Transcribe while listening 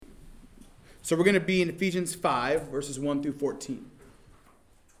So we're going to be in Ephesians 5, verses 1 through 14.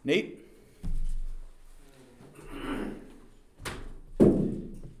 Nate?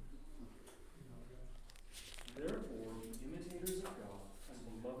 Therefore, be imitators of God as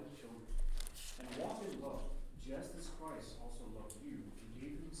beloved children, and walk in love, just as Christ also loved you and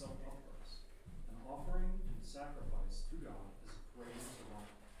gave himself up for us, an offering and sacrifice to God as a praise to God.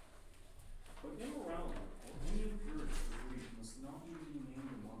 But immorality or any impurity or greed must not even be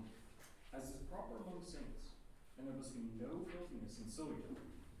named among you, as is proper among saints, and there must be no filthiness in silver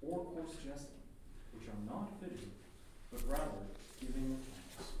or coarse jesting, which are not fitting, but rather giving of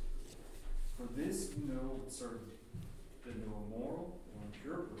thanks. For this you know with certainty, that no immoral or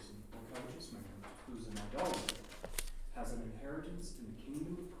impure person or covetous man who is an idolater has an inheritance in the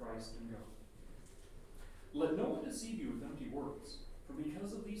kingdom of Christ and God. Let no one deceive you with empty words, for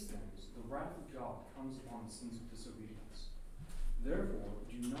because of these things the wrath of God comes upon the sons of disobedience. Therefore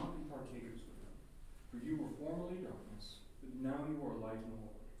do not be partakers with them, for you were formerly darkness, but now you are light in the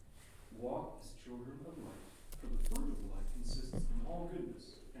Lord. Walk as children of light, for the fruit of light consists in all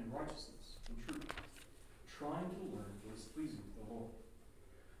goodness and righteousness and truth, trying to learn what is pleasing to the Lord.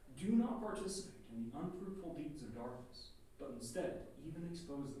 Do not participate in the unfruitful deeds of darkness, but instead even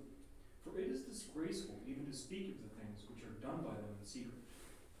expose them. For it is disgraceful even to speak of the things which are done by them in secret.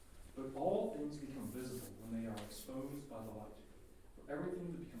 But all things become visible when they are exposed by the light. For everything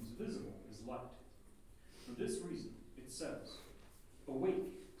that becomes visible is light. For this reason it says,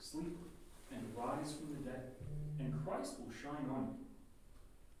 Awake, sleeper, and rise from the dead, and Christ will shine on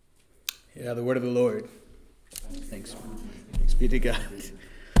you. Yeah, the word of the Lord. Thanks. Thanks be to God.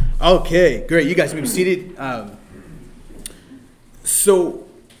 Okay, great. You guys may be seated. So,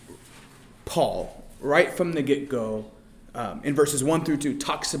 Paul, right from the get-go, in verses 1 through 2,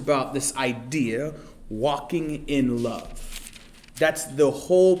 talks about this idea, walking in love. That's the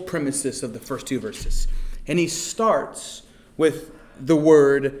whole premises of the first two verses. And he starts with the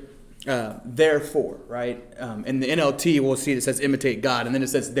word therefore, right? In the NLT, we'll see it says imitate God, and then it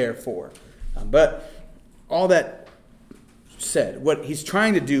says therefore. But all that said, what he's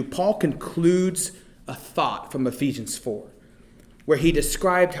trying to do, Paul concludes a thought from Ephesians 4, where he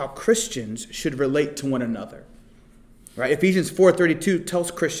described how Christians should relate to one another. Right? Ephesians 4:32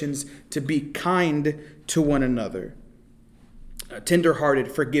 tells Christians to be kind to one another,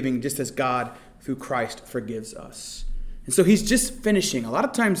 tender-hearted, forgiving, just as God through Christ forgives us. And so he's just finishing. A lot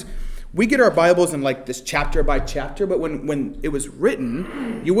of times we get our Bibles in like this chapter by chapter, but when it was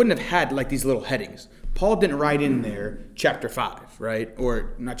written, you wouldn't have had like these little headings. Paul didn't write in there chapter 5, right?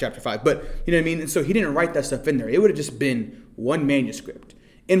 Or not chapter 5, but you know what I mean? And so he didn't write that stuff in there. It would have just been one manuscript.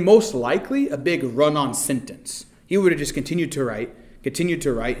 And most likely a big run-on sentence. He would have just continued to write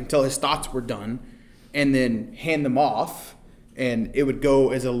until his thoughts were done, and then hand them off. And it would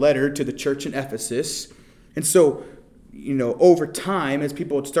go as a letter to the church in Ephesus. And so, you know, over time, as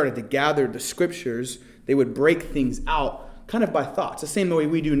people started to gather the scriptures, they would break things out kind of by thoughts, the same way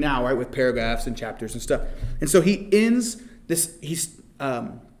we do now, right, with paragraphs and chapters and stuff. And so he ends this,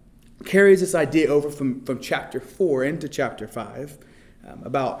 carries this idea over from chapter 4 into chapter 5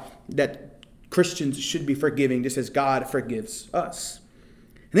 about that Christians should be forgiving just as God forgives us.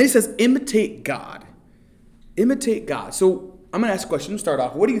 And then he says, imitate God. Imitate God. So I'm going to ask a question to start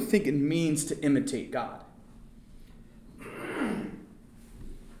off. What do you think it means to imitate God?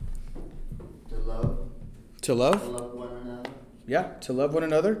 To love? To love one another. Yeah, to love one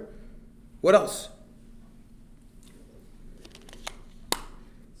another. What else?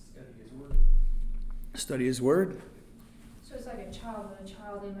 Study his word. Study his word. So it's like a child. When a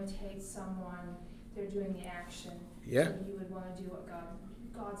child imitates someone, they're doing the action. Yeah. So you would want to do what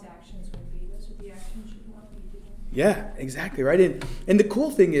God's actions would be. That's what the actions should want you to do. Yeah, exactly, right? And the cool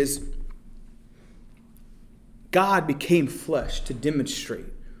thing is, God became flesh to demonstrate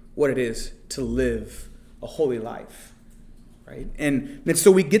what it is to live a holy life, right? And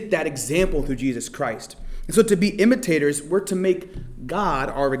so we get that example through Jesus Christ. And so to be imitators, we're to make God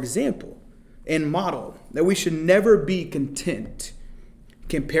our example and model, that we should never be content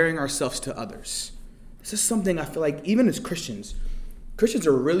comparing ourselves to others. This is something I feel like even as Christians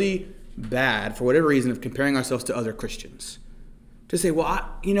are really bad, for whatever reason, of comparing ourselves to other Christians. To say, well,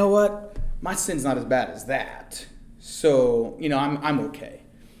 you know what? My sin's not as bad as that. So, you know, I'm okay.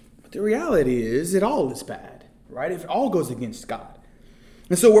 But the reality is it all is bad, right? It all goes against God.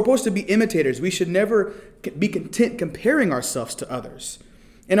 And so we're supposed to be imitators. We should never be content comparing ourselves to others.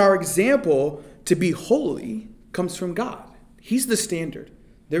 And our example to be holy comes from God. He's the standard.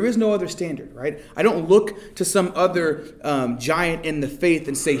 There is no other standard, right? I don't look to some other giant in the faith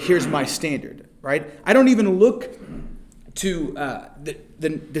and say, here's my standard, right? I don't even look to the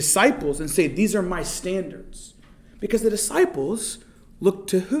disciples and say, these are my standards. Because the disciples looked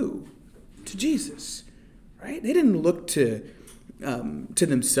to who? To Jesus, right? They didn't look to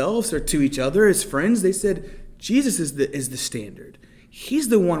themselves or to each other as friends. They said, Jesus is the standard. He's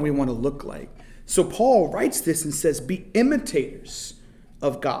the one we want to look like. So Paul writes this and says, be imitators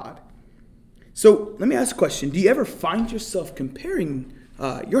of God. So let me ask a question. Do you ever find yourself comparing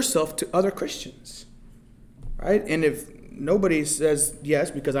yourself to other Christians? Right? And if nobody says yes,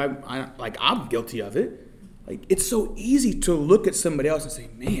 because I'm guilty of it, like it's so easy to look at somebody else and say,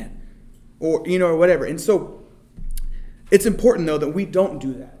 man, or whatever. And so it's important though that we don't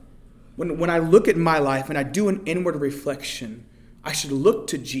do that. When I look at my life and I do an inward reflection, I should look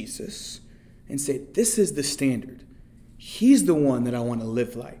to Jesus and say, this is the standard. He's the one that I want to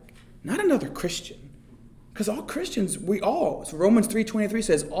live like, not another Christian. Because all Christians, so Romans 3:23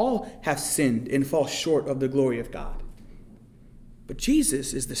 says, all have sinned and fall short of the glory of God. But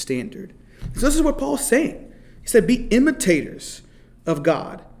Jesus is the standard. So this is what Paul's saying. He said, be imitators of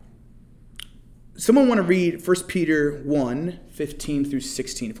God. Someone want to read 1 Peter 1:15 through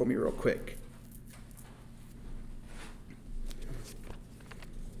 16 for me real quick.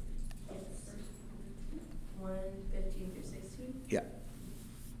 Yeah.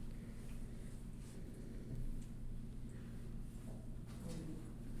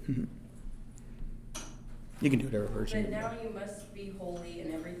 You can do whatever version. But now you must be holy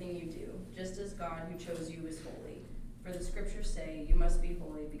in everything you do, just as God who chose you is holy. For the scriptures say, you must be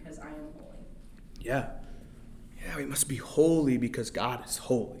holy because I am holy. Yeah, we must be holy because God is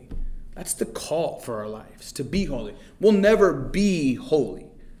holy. That's the call for our lives, to be holy. We'll never be holy,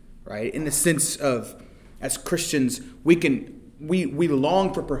 right? In the sense of, as Christians, we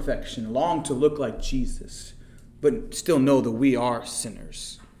long for perfection, long to look like Jesus, but still know that we are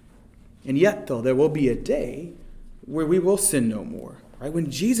sinners. And yet, though, there will be a day where we will sin no more, right? When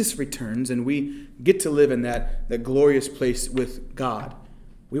Jesus returns and we get to live in that glorious place with God,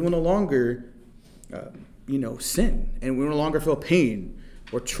 we will no longer, sin, and we will no longer feel pain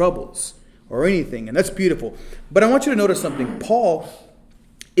or troubles or anything, and that's beautiful. But I want you to notice something. Paul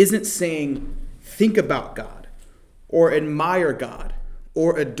isn't saying think about God or admire God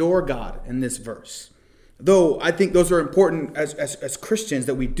or adore God in this verse. Though I think those are important as Christians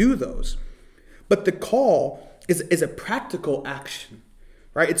that we do those. But the call is a practical action,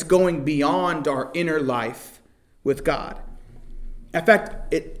 right? It's going beyond our inner life with God. In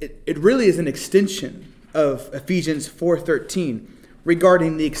fact, it really is an extension of Ephesians 4:13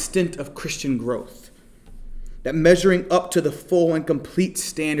 regarding the extent of Christian growth. That measuring up to the full and complete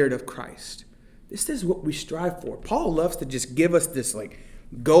standard of Christ. This is what we strive for. Paul loves to just give us this,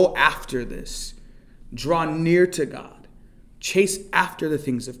 go after this. Draw near to God. Chase after the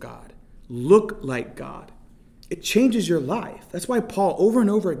things of God. Look like God. It changes your life. That's why Paul over and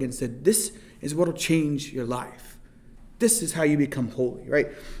over again said, this is what will change your life. This is how you become holy, right?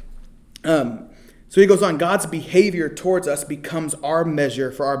 So he goes on, God's behavior towards us becomes our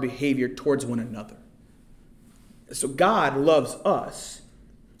measure for our behavior towards one another. So God loves us.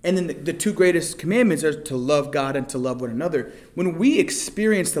 And then the two greatest commandments are to love God and to love one another. When we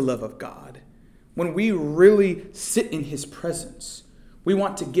experience the love of God, when we really sit in his presence, we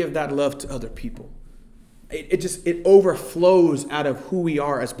want to give that love to other people. It overflows out of who we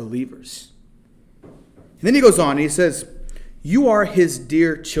are as believers. And then he goes on and he says, you are his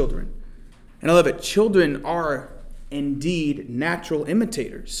dear children. And I love it. Children are indeed natural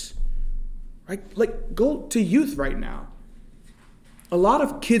imitators. Right? Go to youth right now. A lot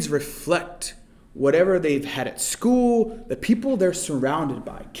of kids reflect whatever they've had at school, the people they're surrounded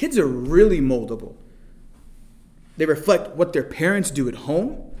by. Kids are really moldable. They reflect what their parents do at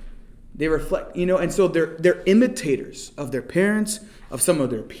home. They reflect, and so they're imitators of their parents, of some of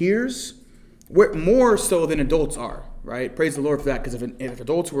their peers, more so than adults are, right? Praise the Lord for that, because if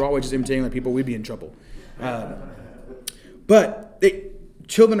adults were always just imitating other people, we'd be in trouble. But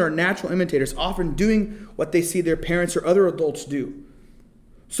children are natural imitators, often doing what they see their parents or other adults do.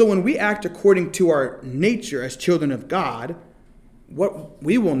 So when we act according to our nature as children of God,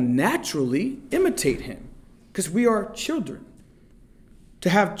 we will naturally imitate him because we are children. To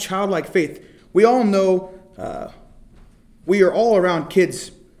have childlike faith, we all know we are all around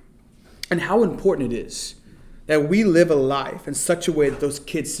kids and how important it is that we live a life in such a way that those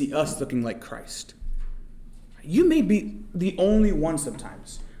kids see us looking like Christ. You may be the only one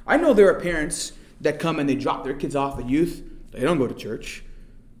sometimes. I know there are parents that come and they drop their kids off at youth. They don't go to church.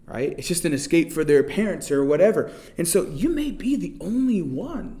 Right? It's just an escape for their parents or whatever. And so you may be the only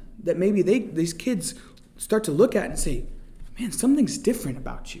one that maybe these kids start to look at and say, man, something's different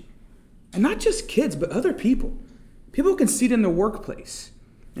about you. And not just kids, but other people. People can see it in the workplace.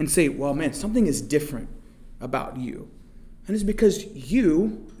 and say, well, man, something is different about you. And it's because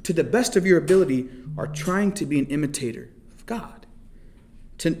you, to the best of your ability, are trying to be an imitator of God,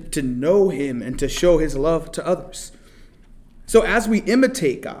 to know him and to show his love to others. So as we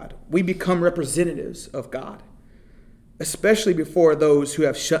imitate God, we become representatives of God, especially before those who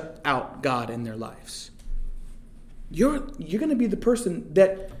have shut out God in their lives. You're going to be the person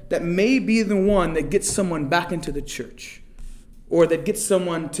that may be the one that gets someone back into the church, or that gets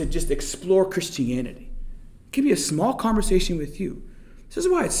someone to just explore Christianity. It could be a small conversation with you. This is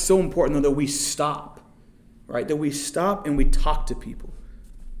why it's so important, though, that we stop, right? That we stop and we talk to people.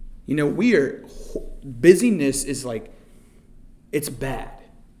 You know, busyness is like, it's bad,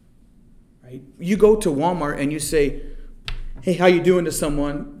 right? You go to Walmart and you say, hey, how you doing to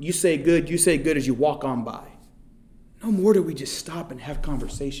someone? You say good as you walk on by. No more do we just stop and have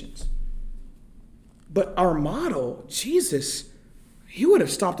conversations. But our model, Jesus, he would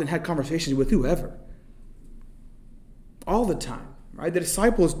have stopped and had conversations with whoever. All the time, right? The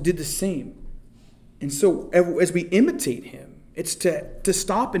disciples did the same. And so as we imitate him, it's to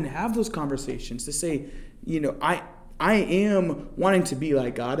stop and have those conversations, to say, you know, I am wanting to be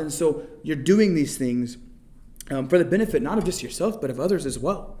like God. And so you're doing these things for the benefit not of just yourself, but of others as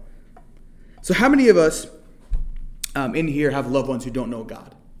well. So how many of us in here have loved ones who don't know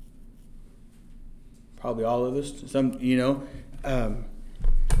God? Probably all of us. Some, you know.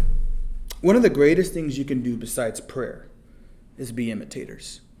 One of the greatest things you can do besides prayer is be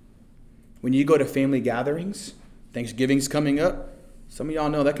imitators. When you go to family gatherings, Thanksgiving's coming up, some of y'all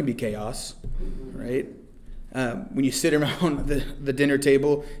know that can be chaos, right? When you sit around the dinner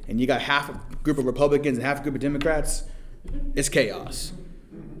table and you got half a group of Republicans and half a group of Democrats, it's chaos,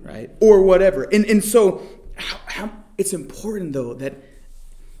 right? Or whatever. And so it's important, though, that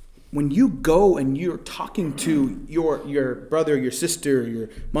when you go and you're talking to your brother, your sister, your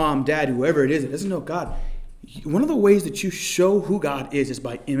mom, dad, whoever it is that doesn't know God, one of the ways that you show who God is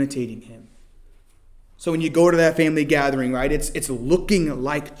by imitating him. So when you go to that family gathering, right, it's looking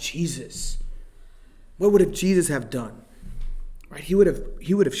like Jesus. What would Jesus have done? Right? He would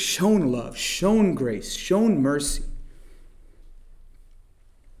have shown love, shown grace, shown mercy.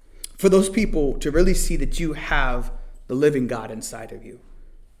 For those people to really see that you have the living God inside of you.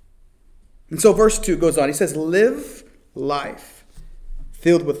 And so verse 2 goes on. He says, live life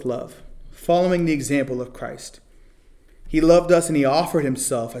filled with love, following the example of Christ. He loved us and he offered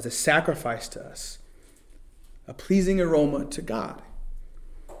himself as a sacrifice to us, a pleasing aroma to God.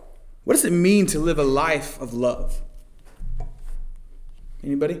 What does it mean to live a life of love?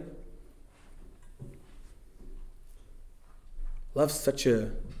 Anybody? Love's such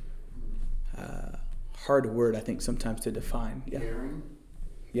a hard word, I think, sometimes to define. Yeah. Caring.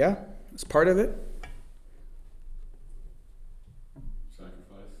 Yeah, it's part of it.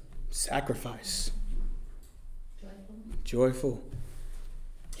 Sacrifice. Joyful.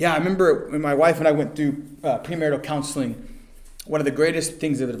 Yeah, I remember when my wife and I went through premarital counseling, one of the greatest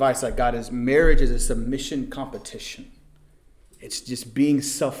things of advice I got is marriage is a submission competition. It's just being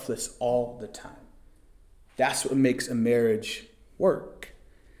selfless all the time. That's what makes a marriage work.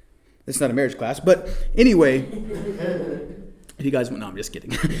 It's not a marriage class, but anyway, if you guys want, no, I'm just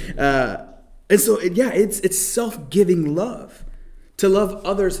kidding. And so, it's self-giving love. To love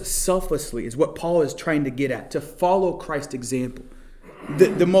others selflessly is what Paul is trying to get at, to follow Christ's example.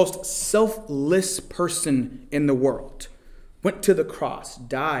 The most selfless person in the world went to the cross,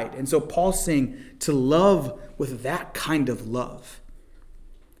 died. And so Paul's saying to love with that kind of love.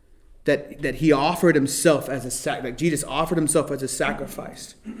 That he offered himself as that Jesus offered himself as a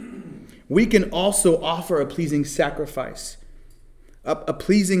sacrifice. We can also offer a pleasing sacrifice. A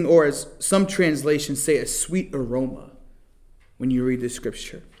pleasing, or as some translations say, a sweet aroma when you read the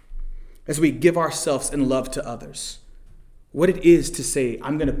scripture. As we give ourselves in love to others. What it is to say,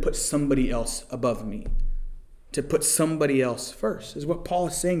 I'm going to put somebody else above me. To put somebody else first is what Paul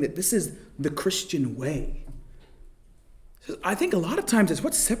is saying, that this is the Christian way. I think a lot of times it's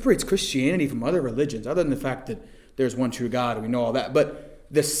what separates Christianity from other religions, other than the fact that there's one true God and we know all that. But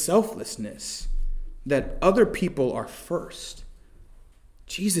the selflessness that other people are first.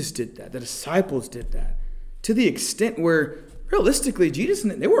 Jesus did that. The disciples did that. To the extent where, realistically, Jesus,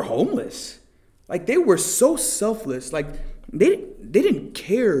 they were homeless. Like, they were so selfless. Like, they didn't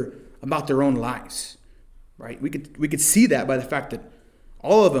care about their own lives. Right? We could see that by the fact that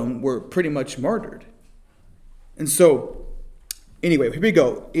all of them were pretty much martyred. And so, anyway, here we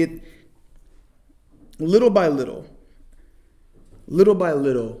go. Little by little,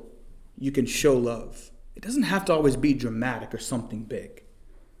 you can show love. It doesn't have to always be dramatic or something big.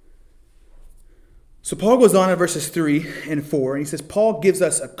 So Paul goes on in verses 3 and 4, and he says, Paul gives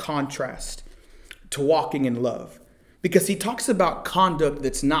us a contrast to walking in love because he talks about conduct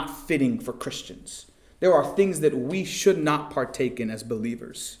that's not fitting for Christians. There are things that we should not partake in as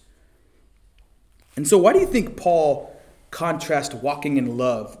believers. And so why do you think Paul contrasts walking in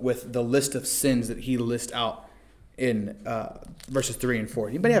love with the list of sins that he lists out in verses 3 and 4?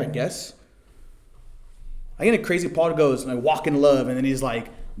 Anybody have a guess? I get it crazy. Paul goes, I walk in love, and then he's like,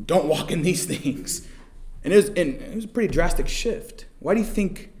 don't walk in these things. And it was a pretty drastic shift. Why do you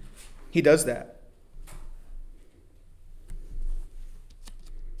think he does that?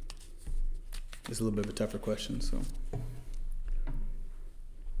 It's a little bit of a tougher question, so.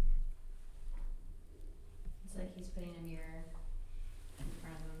 It's like he's putting a mirror in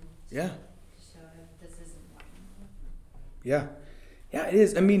front of him. Yeah. To show him this isn't walking. Yeah. Yeah, it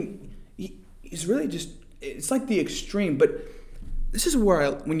is. I mean, he's really just, it's like the extreme, but this is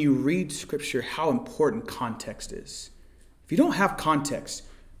where, when you read Scripture, how important context is. If you don't have context,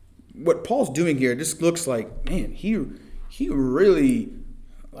 what Paul's doing here just looks like, man, he really,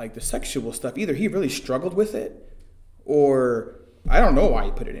 like the sexual stuff, either he really struggled with it, or I don't know why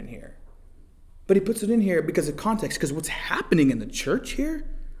he put it in here. But he puts it in here because of context, because what's happening in the church here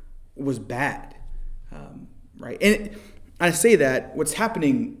was bad, right? And I say that what's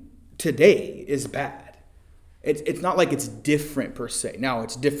happening today is bad. It's not like it's different per se. Now,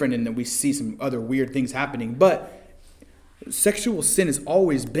 it's different in that we see some other weird things happening, but sexual sin has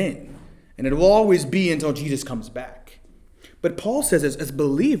always been, and it will always be until Jesus comes back. But Paul says as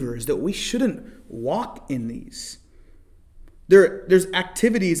believers that we shouldn't walk in these. There's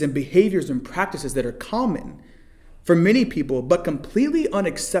activities and behaviors and practices that are common for many people, but completely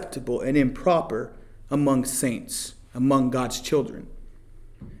unacceptable and improper among saints, among God's children.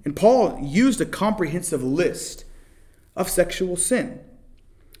 And Paul used a comprehensive list of sexual sin.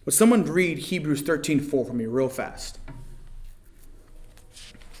 Would someone read Hebrews 13:4 for me real fast?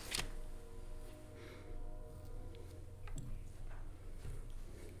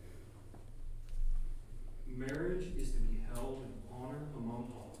 Marriage is to be held in honor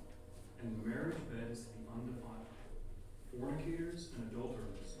among all, and the marriage bed is to be undefiled. Fornicators and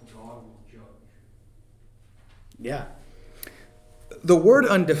adulterers God will judge. Yeah. The word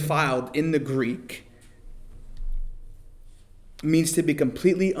undefiled in the Greek means to be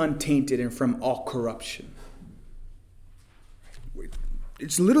completely untainted and from all corruption.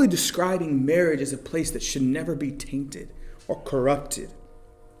 It's literally describing marriage as a place that should never be tainted or corrupted.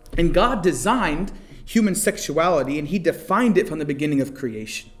 And God designed human sexuality, and he defined it from the beginning of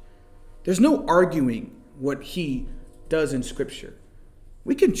creation. There's no arguing what he does in Scripture.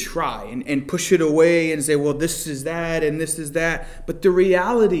 We can try and push it away and say, well, this is that and this is that. But the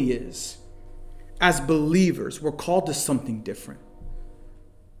reality is, as believers, we're called to something different.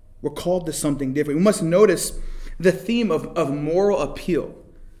 We're called to something different. We must notice the theme of moral appeal.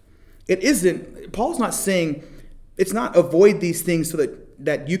 It isn't, Paul's not saying, it's not avoid these things so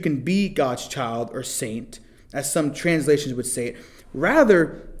that you can be God's child or saint, as some translations would say it.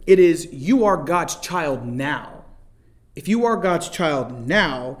 Rather, it is you are God's child now. If you are God's child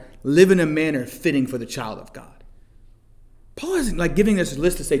now, live in a manner fitting for the child of God. Paul isn't like giving us a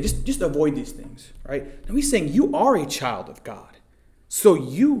list to say, just avoid these things, right? No, he's saying you are a child of God. So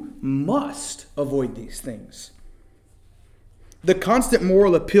you must avoid these things. The constant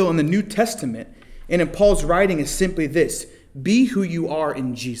moral appeal in the New Testament and in Paul's writing is simply this: be who you are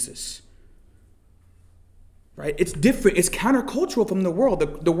in Jesus. Right? It's different. It's countercultural from the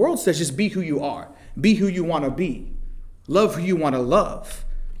world. The world says just be who you are. Be who you want to be. Love who you want to love.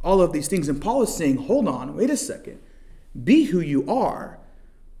 All of these things. And Paul is saying, hold on, wait a second. Be who you are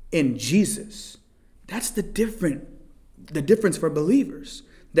in Jesus. That's the difference for believers.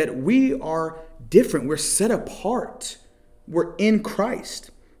 That we are different. We're set apart. We're in Christ.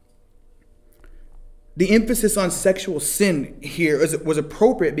 The emphasis on sexual sin here was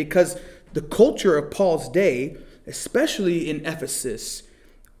appropriate because the culture of Paul's day, especially in Ephesus,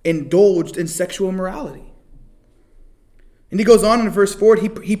 indulged in sexual immorality. And he goes on in verse 4,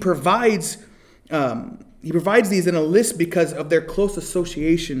 he provides these in a list because of their close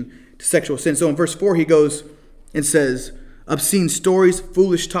association to sexual sin. So in verse 4, he goes and says, obscene stories,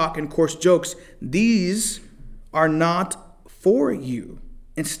 foolish talk, and coarse jokes, these are not for you.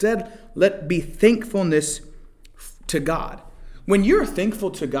 Instead, let be thankfulness to God. When you're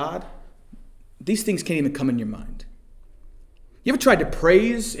thankful to God, these things can't even come in your mind. You ever tried to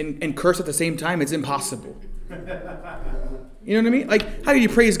praise and curse at the same time? It's impossible. You know what I mean? Like, how do you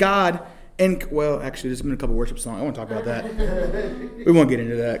praise God? And, well, actually, there's been a couple worship songs. I want to talk about that. We won't get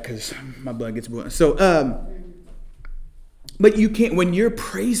into that because my blood gets boiling. So, but you can't, when you're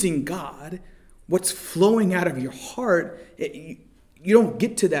praising God, what's flowing out of your heart, you don't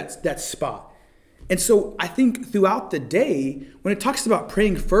get to that spot. And so I think throughout the day, when it talks about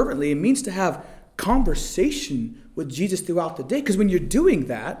praying fervently, it means to have conversation with Jesus throughout the day. Because when you're doing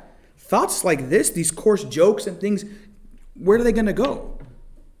that, thoughts like this, these coarse jokes and things, where are they going to go?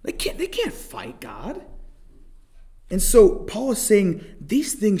 They can't fight God. And so Paul is saying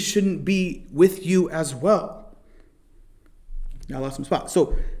these things shouldn't be with you as well. Now I lost some spot.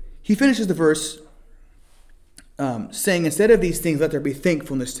 So he finishes the verse saying, instead of these things, let there be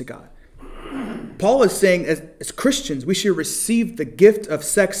thankfulness to God. Paul is saying, as Christians, we should receive the gift of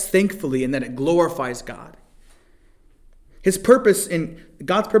sex thankfully and that it glorifies God. God's purpose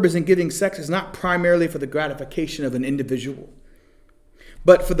in giving sex is not primarily for the gratification of an individual,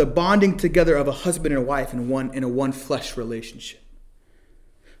 but for the bonding together of a husband and a wife in a one flesh relationship.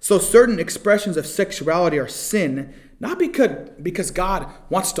 So certain expressions of sexuality are sin, not because God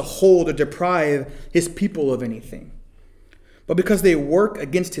wants to hold or deprive his people of anything, but because they work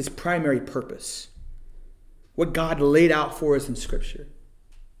against his primary purpose, what God laid out for us in Scripture.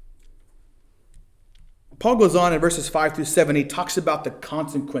 Paul goes on in verses 5 through 7. He talks about the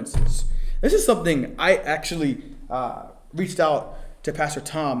consequences. This is something I actually reached out to Pastor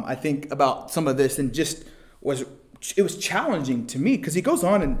Tom, I think, about some of this, and it was challenging to me, because he goes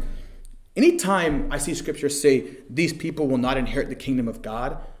on, and anytime I see Scripture say these people will not inherit the kingdom of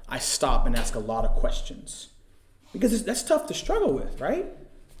God, I stop and ask a lot of questions, because that's tough to struggle with, right?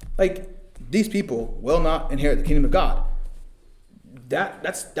 Like, these people will not inherit the kingdom of God.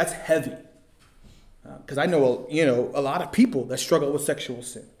 That's heavy, because I know a lot of people that struggle with sexual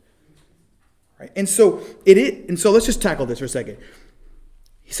sin, right? And so let's just tackle this for a second.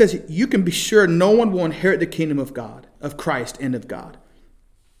 He says, you can be sure no one will inherit the kingdom of God, of Christ, and of God.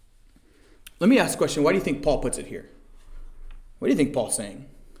 Let me ask a question. Why do you think Paul puts it here? What do you think Paul's saying?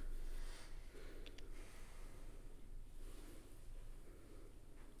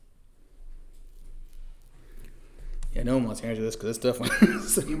 Yeah, no one wants to answer this because it's tough one.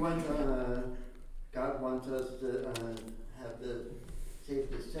 God wants us to have the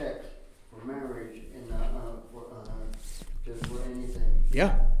safety sex for marriage and just for anything.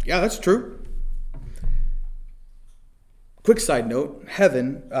 Yeah, that's true. Quick side note,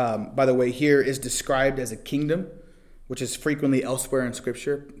 heaven, by the way, here is described as a kingdom, which is frequently elsewhere in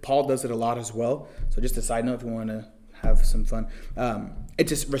Scripture. Paul does it a lot as well. So just a side note if you want to have some fun. It's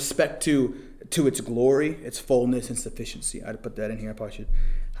just respect to its glory, its fullness and sufficiency. I'd put that in here. I probably should.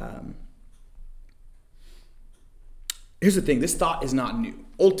 Here's the thing. This thought is not new.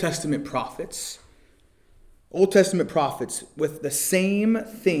 Old Testament prophets with the same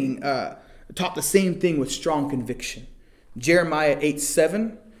thing, taught the same thing with strong conviction. Jeremiah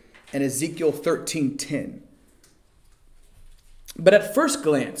 8:7 and Ezekiel 13:10. But at first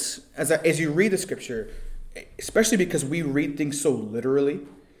glance, as you read the Scripture, especially because we read things so literally,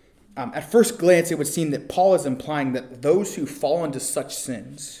 at first glance it would seem that Paul is implying that those who fall into such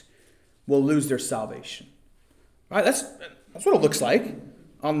sins will lose their salvation. Right? That's what it looks like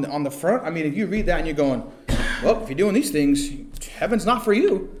on the front. I mean, if you read that and you're going, well, if you're doing these things, heaven's not for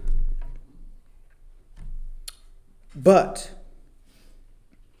you. But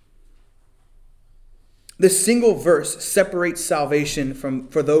this single verse separates salvation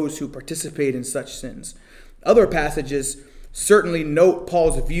for those who participate in such sins. Other passages certainly note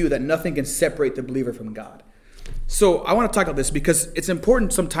Paul's view that nothing can separate the believer from God. So I want to talk about this because it's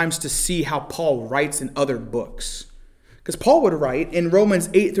important sometimes to see how Paul writes in other books. Because Paul would write in Romans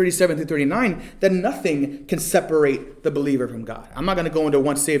 8:37 through 39 that nothing can separate the believer from God. I'm not going to go into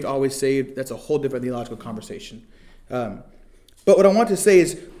once saved, always saved. That's a whole different theological conversation. But what I want to say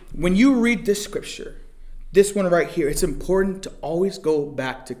is when you read this Scripture, this one right here, it's important to always go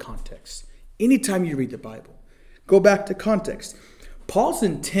back to context. Anytime you read the Bible, go back to context. Paul's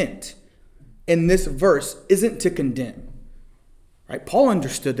intent in this verse isn't to condemn. Right? Paul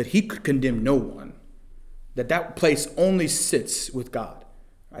understood that he could condemn no one, that place only sits with God.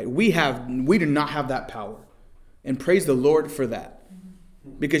 Right? We do not have that power. And praise the Lord for that.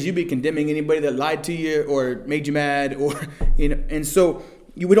 Because you'd be condemning anybody that lied to you or made you mad, and so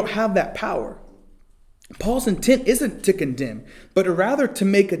we don't have that power. Paul's intent isn't to condemn, but rather to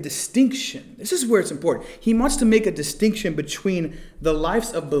make a distinction. This is where it's important. He wants to make a distinction between the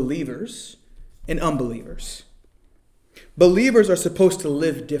lives of believers and unbelievers. Believers are supposed to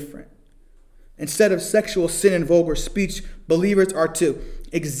live different. Instead of sexual sin and vulgar speech, believers are to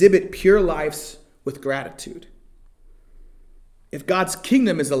exhibit pure lives with gratitude. If God's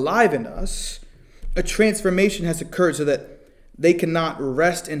kingdom is alive in us, a transformation has occurred so that they cannot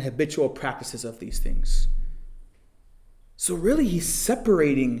rest in habitual practices of these things. So really, he's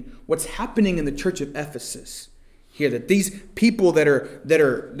separating what's happening in the church of Ephesus here, that these people that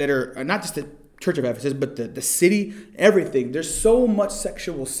are not just the church of Ephesus, but the city, everything. There's so much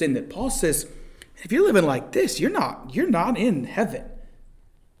sexual sin that Paul says, if you're living like this, you're not in heaven.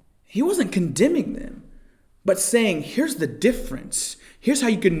 He wasn't condemning them, but saying, here's the difference. Here's how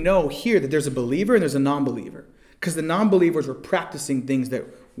you can know here that there's a believer and there's a non-believer. Because the non-believers were practicing things that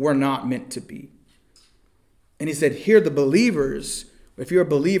were not meant to be. And he said, here the believers, if you're a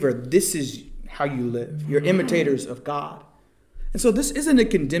believer, this is how you live. You're imitators of God. And so this isn't a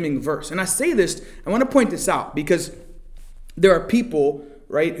condemning verse. And I say this, I want to point this out because there are people,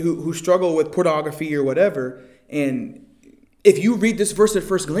 right, who struggle with pornography or whatever. And if you read this verse at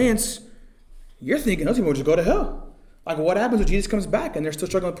first glance, you're thinking those people will just go to hell. Like, what happens when Jesus comes back and they're still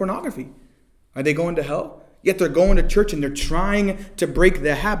struggling with pornography? Are they going to hell? Yet they're going to church and they're trying to break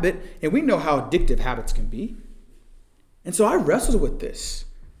the habit. And we know how addictive habits can be. And so I wrestled with this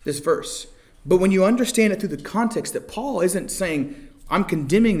verse. But when you understand it through the context that Paul isn't saying, I'm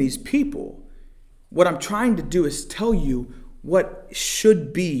condemning these people. What I'm trying to do is tell you what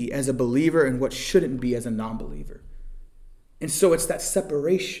should be as a believer and what shouldn't be as a non-believer. And so it's that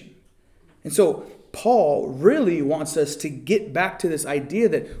separation. And so Paul really wants us to get back to this idea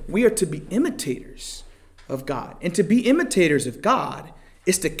that we are to be imitators of God. And to be imitators of God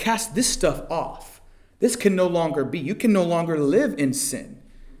is to cast this stuff off. This can no longer be. You can no longer live in sin.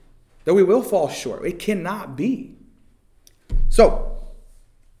 Though we will fall short. It cannot be. So,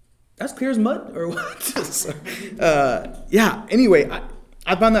 that's clear as mud? Or what? Anyway,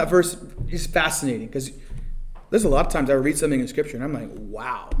 I found that verse is fascinating. Because there's a lot of times I read something in Scripture and I'm like,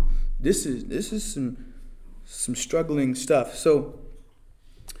 wow. This is some struggling stuff. So,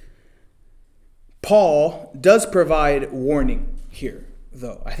 Paul does provide warning here,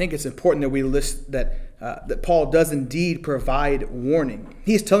 though. I think it's important that we list that Paul does indeed provide warning.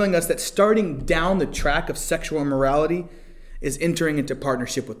 He's telling us that starting down the track of sexual immorality is entering into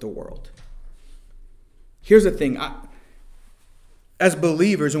partnership with the world. Here's the thing. As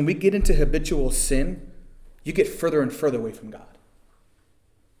believers, when we get into habitual sin, you get further and further away from God.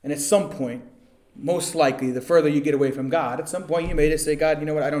 And at some point, most likely, the further you get away from God, at some point you may just say, God, you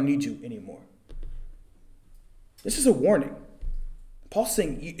know what? I don't need you anymore. This is a warning. Paul's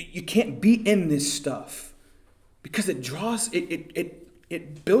saying you can't be in this stuff because it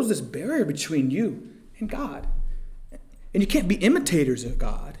builds this barrier between you and God. And you can't be imitators of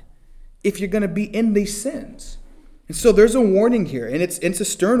God if you're going to be in these sins. And so there's a warning here, and it's a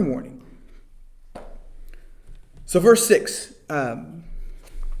stern warning. So verse 6,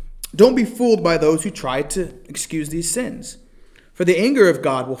 don't be fooled by those who try to excuse these sins, for the anger of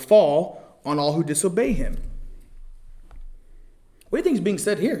God will fall on all who disobey him. What do you think is being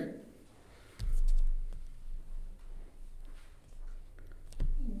said here?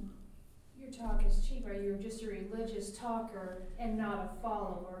 Your talk is cheaper. You're just a religious talker and not a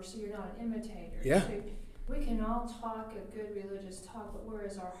follower, so you're not an imitator. Yeah. So we can all talk a good religious talk, but where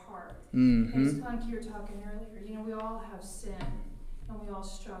is our heart? Mm-hmm. And it's like you were talking earlier. You know, we all have sin and we all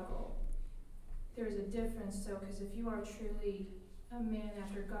struggle. There's a difference, though, because if you are truly a man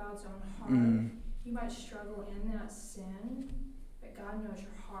after God's own heart, you might struggle in that sin. But God knows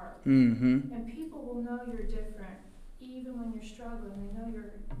your heart. Mm-hmm. And people will know you're different even when you're struggling.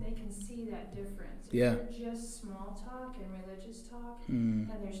 They can see that difference. If Yeah. you're just small talk and religious talk,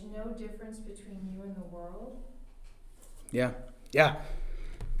 and there's no difference between you and the world. Yeah.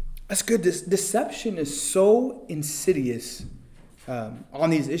 That's good. This deception is so insidious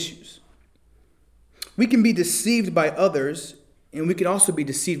on these issues. We can be deceived by others, and we can also be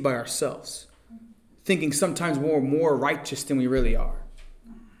deceived by ourselves, thinking sometimes we're more righteous than we really are.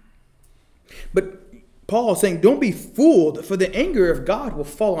 But Paul is saying, don't be fooled, for the anger of God will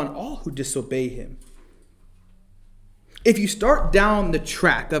fall on all who disobey him. If you start down the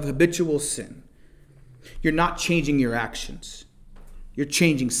track of habitual sin, you're not changing your actions. You're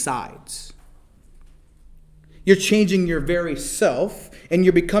changing sides. You're changing your very self, and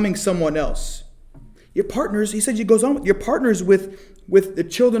you're becoming someone else. Your partners, he goes on, your partners with the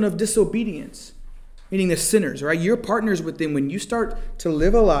children of disobedience, meaning the sinners, right? You're partners with them when you start to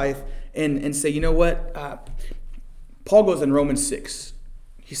live a life and say, you know what? Paul goes in Romans 6.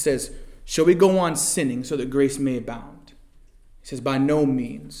 He says, shall we go on sinning so that grace may abound? He says, by no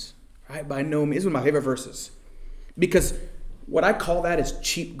means, right? By no means. This is one of my favorite verses. Because what I call that is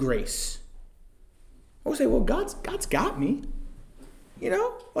cheap grace. I would say, well, God's got me. You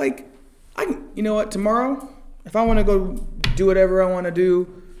know, like, you know what, tomorrow, if I want to go do whatever I want to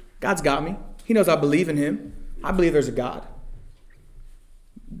do, God's got me. He knows I believe in him. I believe there's a God.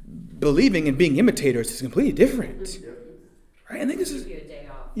 Believing and being imitators is completely different. Right? I think this is... Give you a day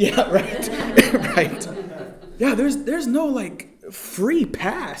off. Yeah, right. Right. Yeah, there's no like free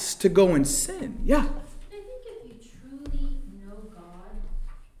pass to go and sin. Yeah. I think if you truly know God,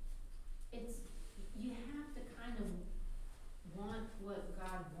 you have to kind of want what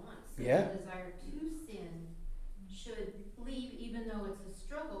God wants. So Yeah. the desire to sin should leave, even though it's a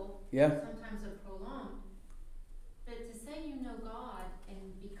struggle, Yeah. sometimes a prolonged. But to say you know God and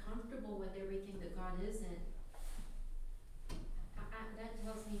be comfortable with everything that God isn't, that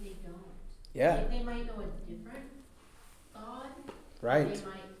tells me they don't. Yeah. They might know a different God. Right. They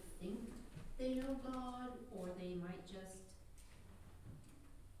might think they know God, or they might just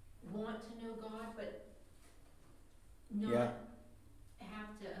want to know God, but not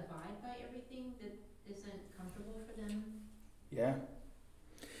have to abide by everything that isn't comfortable for them. Yeah.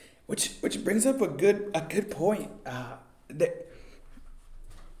 Which brings up a good point. That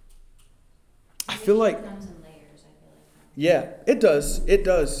I feel like... It comes in layers, I feel like. Yeah, it does. It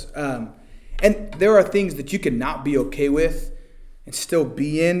does. And there are things that you cannot be okay with and still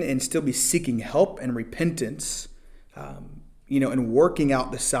be in and still be seeking help and repentance, and working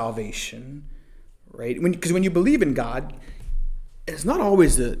out the salvation, right? Because when you believe in God, it's not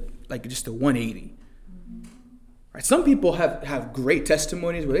always just a 180. Right? Some people have great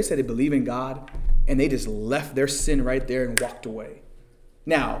testimonies where they say they believe in God and they just left their sin right there and walked away.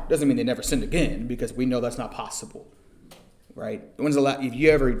 Now, doesn't mean they never sinned again, because we know that's not possible. Right? If you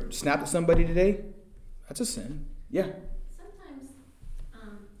ever snapped at somebody today, that's a sin. Yeah. Sometimes,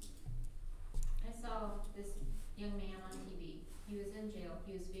 I saw this young man on TV. He was in jail.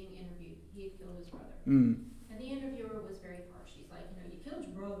 He was being interviewed. He had killed his brother. And the interviewer was very harsh. He's like, you killed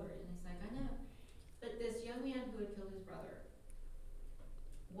your brother. And he's like, I know. But this young man who had killed his brother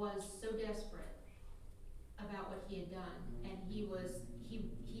was so desperate about what he had done. And he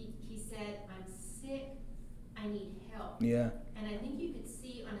said, I'm sick. I need help. Yeah. And I think you could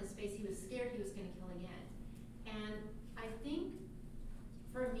see on his face he was scared he was going to kill again. And I think,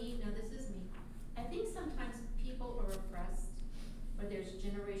 for me, now this is me, I think sometimes people are oppressed, or there's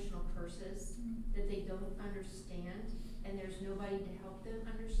generational curses that they don't understand, and there's nobody to help them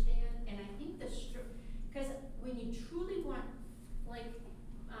understand. And I think because when you truly want, like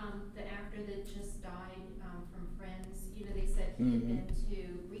the actor that just died from Friends, they said he had been to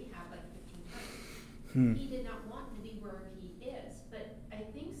rehab like 15 times. He did not want to be where he is. But I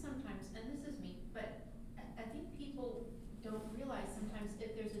think sometimes, and this is me, but I think people don't realize sometimes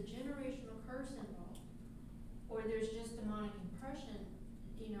if there's a generational curse involved, or there's just demonic oppression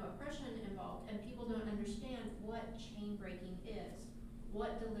involved, and people don't understand what chain breaking is,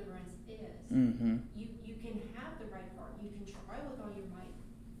 what deliverance is. You can have the right heart, you can try with all your might,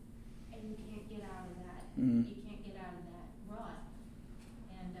 and you can't get out of that. You can't get out of that rut.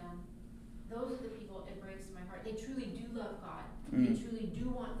 And those are the people, it breaks my heart. They truly do love God. They truly do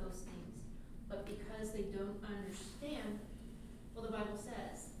want those things. But because they don't understand, well, the Bible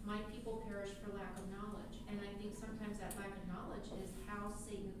says, my people perish for lack of knowledge. And I think sometimes that lack of knowledge is how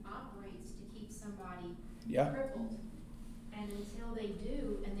Satan operates to keep somebody crippled. And until they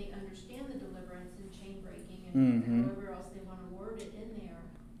do, and they understand the deliverance and chain breaking and however else they want to word it in there,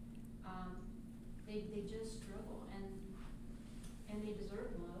 they just struggle, and they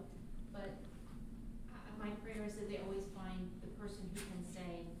deserve love. But my prayer is that they always find the person who can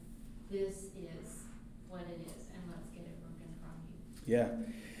say, this is what it is, and let's get it broken from you. Yeah.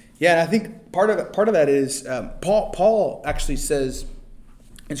 Yeah, and I think part of that is Paul actually says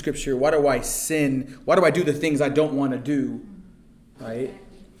in Scripture, why do I sin? Why do I do the things I don't want to do? Right?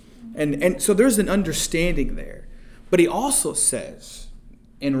 Exactly. And so there's an understanding there. But he also says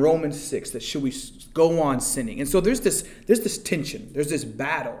in Romans 6 that should we go on sinning? And so there's this tension. There's this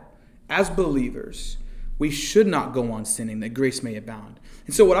battle. As believers, we should not go on sinning that grace may abound.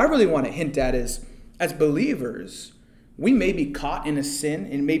 And so what I really want to hint at is, as believers, we may be caught in a sin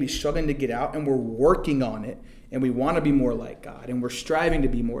and maybe struggling to get out, and we're working on it, and we want to be more like God, and we're striving to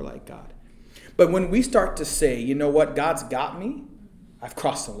be more like God. But when we start to say, you know what, God's got me, I've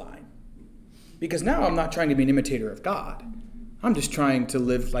crossed the line. Because now I'm not trying to be an imitator of God. I'm just trying to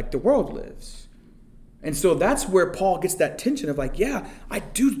live like the world lives. And so that's where Paul gets that tension of like, yeah, I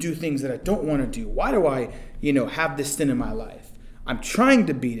do things that I don't want to do. Why do I, have this sin in my life? I'm trying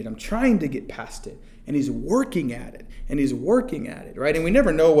to beat it. I'm trying to get past it. And he's working at it. And he's working at it, right? And we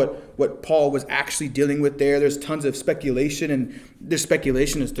never know what Paul was actually dealing with there. There's tons of speculation. And there's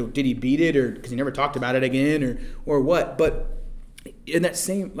speculation as to did he beat it, or because he never talked about it again, or what. But in that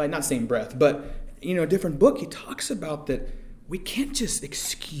same, not same breath, but, different book, he talks about that we can't just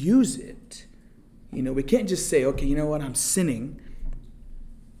excuse it. We can't just say, okay, you know what, I'm sinning,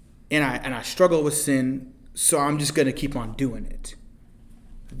 and I struggle with sin. so I'm just going to keep on doing it.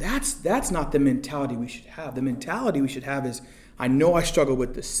 That's not the mentality we should have. The mentality we should have is, I know I struggle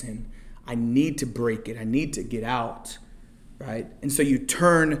with this sin. I need to break it. I need to get out, right? And so you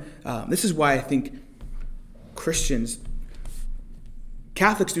turn. This is why I think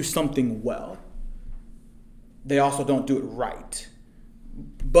Catholics do something well. They also don't do it right.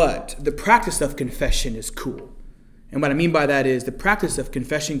 But the practice of confession is cool. And what I mean by that is the practice of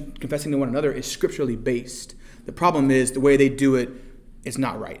confessing to one another is scripturally based. The problem is the way they do it is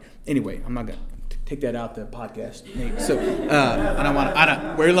not right. Anyway, I'm not going to take that out the podcast. So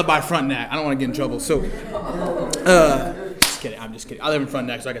we're led by Frontenac. I don't want to get in trouble. So, I'm just kidding. I live in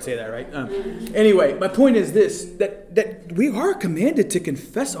Frontenac, so I can say that, right? Anyway, my point is this, that we are commanded to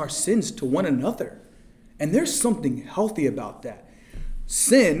confess our sins to one another. And there's something healthy about that.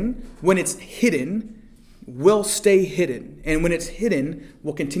 Sin, when it's hidden, will stay hidden. And when it's hidden,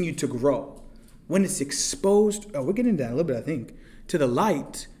 will continue to grow. When it's exposed, we'll get into that a little bit, I think, to the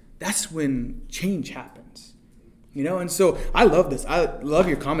light, that's when change happens. And so I love this. I love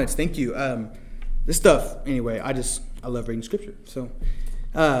your comments. Thank you. This stuff, anyway, I love reading scripture. So,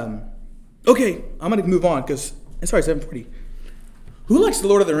 okay, I'm going to move on because it's already 7:40. Who likes the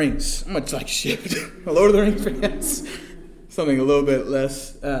Lord of the Rings? I'm going to shift. Lord of the Rings fans. Something a little bit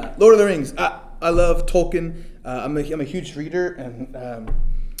less. Lord of the Rings. I love Tolkien. I'm a huge reader and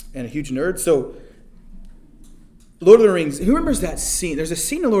a huge nerd. So, Lord of the Rings. Who remembers that scene? There's a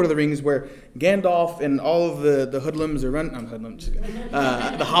scene in Lord of the Rings where Gandalf and all of the hoodlums are running.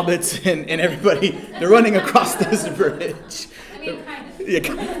 The hobbits and everybody, they're running across this bridge. I mean, kind of.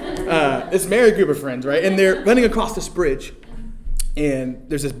 Yeah, this merry group of friends, right? And they're running across this bridge. And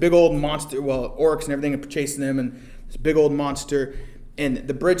there's this big old monster, orcs and everything are chasing them, and this big old monster, and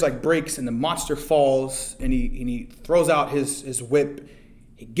the bridge breaks, and the monster falls, and he throws out his whip.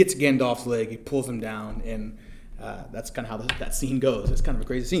 He gets Gandalf's leg, he pulls him down, and that's kind of how that scene goes. It's kind of a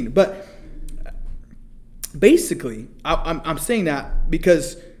crazy scene, but basically, I'm saying that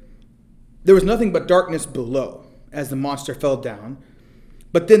because there was nothing but darkness below as the monster fell down,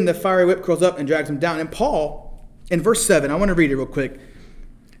 but then the fiery whip curls up and drags him down, and Paul. In verse 7, I want to read it real quick.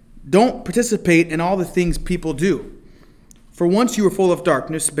 Don't participate in all the things people do. For once you were full of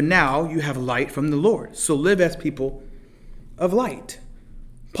darkness, but now you have light from the Lord. So live as people of light.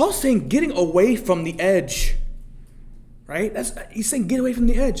 Paul's saying getting away from the edge. Right? He's saying get away from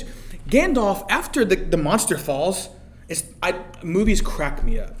the edge. Gandalf, after the monster falls, movies crack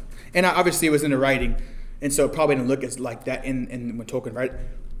me up. And obviously it was in the writing, and so it probably didn't look as like that in when Tolkien, right?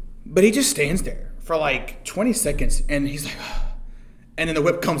 But he just stands there for 20 seconds, and he's like, and then the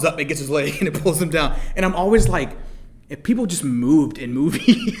whip comes up, it gets his leg, and it pulls him down. And I'm always like, if people just moved in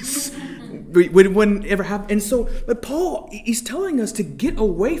movies, it wouldn't ever happen. And so, but Paul, he's telling us to get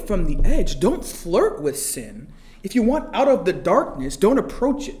away from the edge. Don't flirt with sin. If you want out of the darkness, don't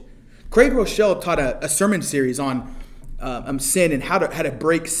approach it. Craig Rochelle taught a sermon series on sin and how to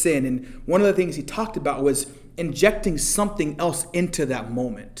break sin. And one of the things he talked about was injecting something else into that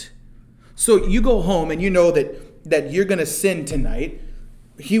moment. So you go home and you know that you're going to sin tonight.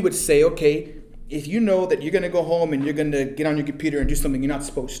 He would say, okay, if you know that you're going to go home and you're going to get on your computer and do something you're not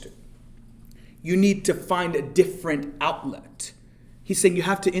supposed to, you need to find a different outlet. He's saying you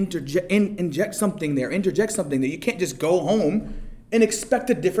have to inject something there, interject something there. You can't just go home and expect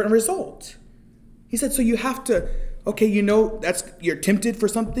a different result. He said, so you have to, okay, you're tempted for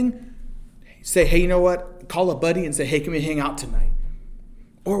something. Say, hey, you know what? Call a buddy and say, hey, can we hang out tonight?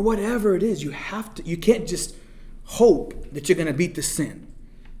 Or whatever it is, you can't just hope that you're going to beat the sin.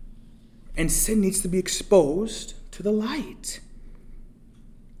 And sin needs to be exposed to the light.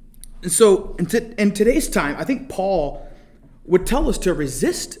 And so in today's time, I think Paul would tell us to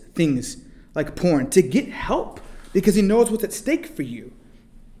resist things like porn, to get help, because he knows what's at stake for you.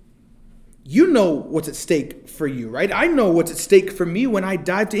 You know what's at stake for you, right? I know what's at stake for me when I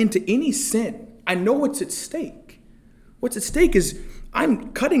dive into any sin. I know what's at stake. What's at stake is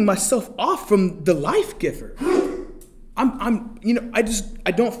I'm cutting myself off from the life giver.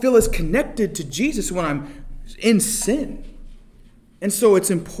 I don't feel as connected to Jesus when I'm in sin. And so it's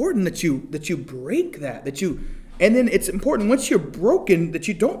important that you break that, and then it's important once you're broken that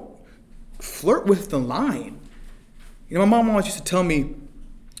you don't flirt with the line. My mom always used to tell me,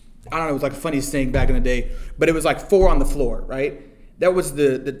 I don't know, it was a funny saying back in the day, but it was 4 on the floor, right? That was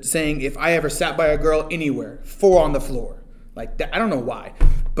the saying, if I ever sat by a girl anywhere, 4 on the floor. Like that, I don't know why,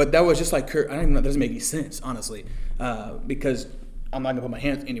 but that was just her. I don't even know. That doesn't make any sense, honestly, because I'm not gonna put my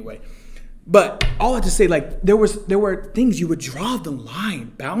hands anyway. But all that to say, there were things you would draw the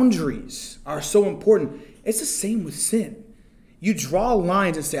line. Boundaries are so important. It's the same with sin. You draw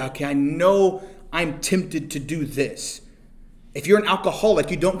lines and say, okay, I know I'm tempted to do this. If you're an alcoholic,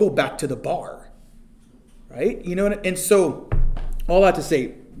 you don't go back to the bar, right? You know, and so all that to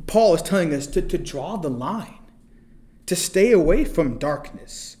say, Paul is telling us to draw the line, to stay away from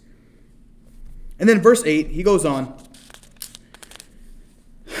darkness. And then verse 8, he goes on.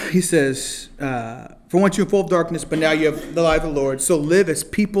 He says, for once you were full of darkness, but now you have the light of the Lord. So live as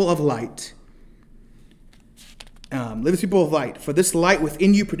people of light. Live as people of light. For this light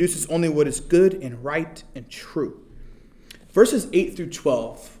within you produces only what is good and right and true. Verses 8 through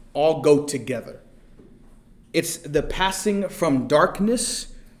 12 all go together. It's the passing from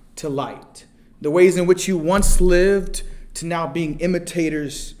darkness to light. The ways in which you once lived to now being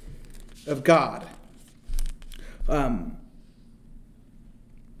imitators of God.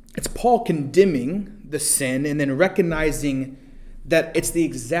 It's Paul condemning the sin and then recognizing that it's the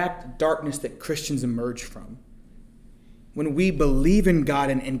exact darkness that Christians emerge from. When we believe in God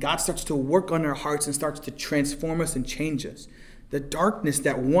and God starts to work on our hearts and starts to transform us and change us, the darkness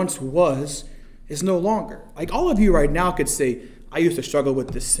that once was is no longer. Like all of you right now could say, I used to struggle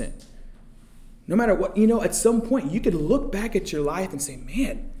with this sin. No matter what, at some point you could look back at your life and say,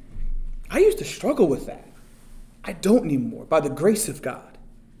 man, I used to struggle with that. I don't anymore by the grace of God.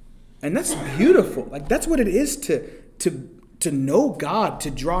 And that's beautiful. Like that's what it is to know God,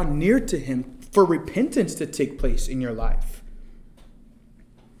 to draw near to him, for repentance to take place in your life.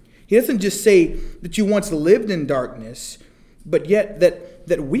 He doesn't just say that you once lived in darkness, but yet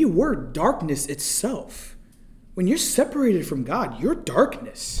that we were darkness itself. When you're separated from God, you're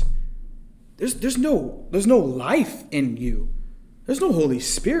darkness. There's no life in you. There's no Holy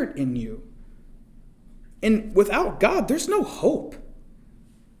Spirit in you. And without God, there's no hope.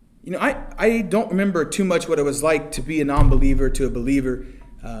 I don't remember too much what it was like to be a non-believer to a believer.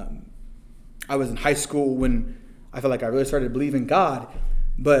 I was in high school when I felt like I really started to believe in God,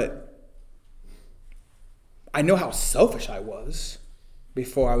 but I know how selfish I was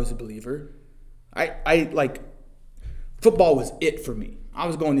before I was a believer. I football was it for me. I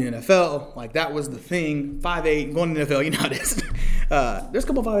was going to the NFL, like that was the thing. 5'8", going to the NFL, you know how it is. There's a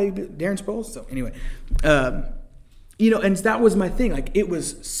couple of 5'8", Darren Sproles. So anyway, and that was my thing. Like it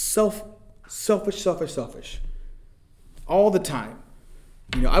was selfish, all the time.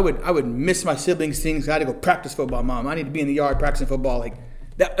 I would miss my siblings' things. I had to go practice football. Mom, I need to be in the yard practicing football. Like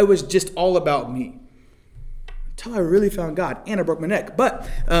that, it was just all about me. Until I really found God, and I broke my neck. But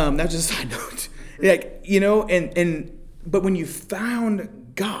that's just a side note. But when you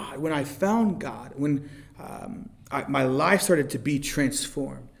found God, when I found God, when my life started to be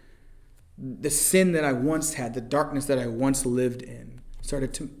transformed, the sin that I once had, the darkness that I once lived in,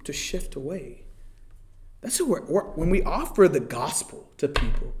 started to shift away. That's when we offer the gospel to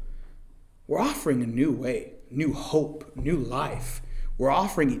people, we're offering a new way, new hope, new life. We're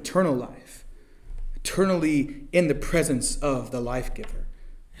offering eternal life, eternally in the presence of the life giver.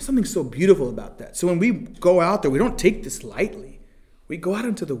 There's something so beautiful about that. So when we go out there, we don't take this lightly. We go out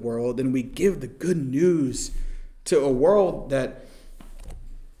into the world and we give the good news to a world that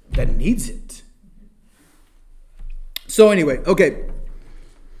needs it. So anyway, okay.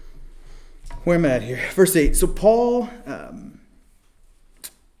 Where am I at here? Verse 8. So Paul, the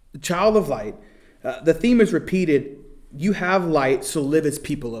child of light, the theme is repeated. You have light, so live as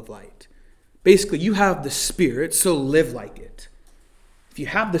people of light. Basically, you have the Spirit, so live like it. If you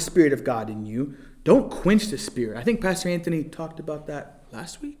have the Spirit of God in you, don't quench the Spirit. I think Pastor Anthony talked about that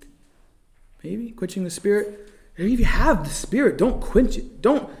last week. Maybe, quenching the Spirit. If you have the Spirit, don't quench it.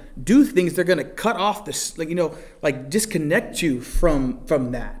 Don't do things that are going to cut off this, disconnect you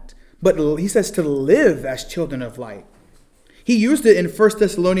from that. But he says to live as children of light. He used it in 1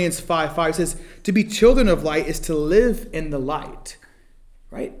 Thessalonians 5:5. He says, to be children of light is to live in the light,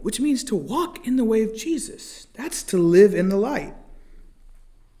 right? Which means to walk in the way of Jesus. That's to live in the light.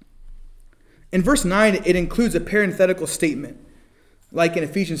 In verse 9, it includes a parenthetical statement, like in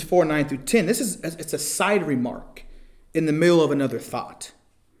Ephesians 4:9 through 10. It's a side remark in the middle of another thought.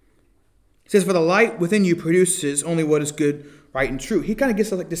 It says, for the light within you produces only what is good, right, and true. He kind of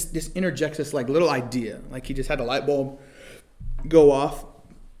gets us this interjects this little idea, like he just had a light bulb go off.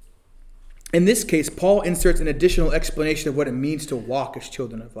 In this case, Paul inserts an additional explanation of what it means to walk as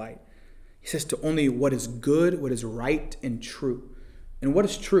children of light. He says to only what is good, what is right, and true. And what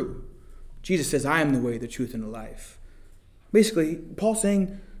is true? Jesus says, I am the way, the truth, and the life. Basically, Paul's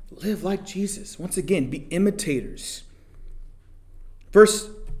saying, live like Jesus. Once again, be imitators. Verse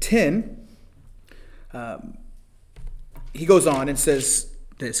 10, he goes on and says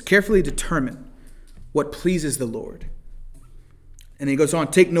this, carefully determine what pleases the Lord. And he goes on,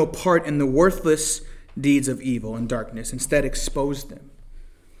 take no part in the worthless deeds of evil and darkness. Instead, expose them.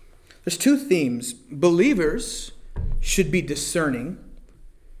 There's two themes. Believers should be discerning,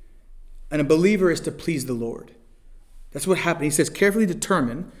 and a believer is to please the Lord. That's what happened. He says, carefully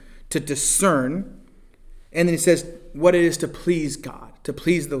determine to discern, and then he says what it is to please God, to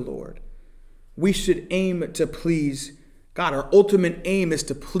please the Lord. We should aim to please God. Our ultimate aim is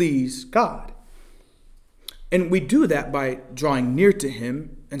to please God. And we do that by drawing near to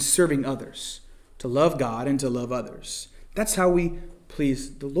him and serving others, to love God and to love others. That's how we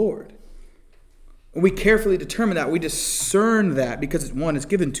please the Lord. And we carefully determine that. We discern that because, one, it's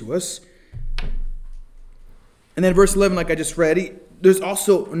given to us. And then verse 11, like I just read, there's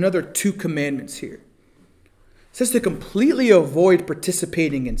also another two commandments here. It says to completely avoid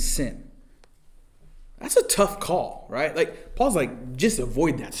participating in sin. That's a tough call, right? Like, Paul's like, just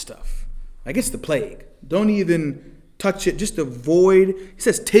avoid that stuff. Like, it's the plague. Don't even touch it. Just avoid. He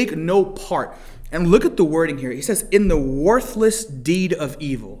says, take no part. And look at the wording here. He says, in the worthless deed of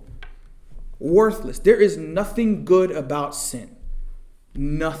evil. Worthless. There is nothing good about sin.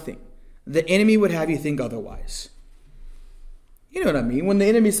 Nothing. The enemy would have you think otherwise. You know what I mean? When the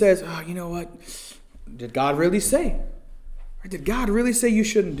enemy says, oh, you know what? Did God really say? Or did God really say you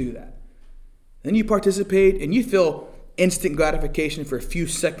shouldn't do that? Then you participate and you feel instant gratification for a few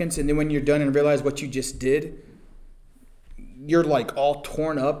seconds. And then when you're done and realize what you just did, you're like all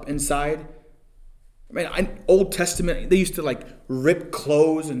torn up inside. I mean, Old Testament, they used to like rip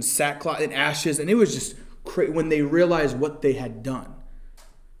clothes and sackcloth and ashes. And it was just crazy when they realized what they had done.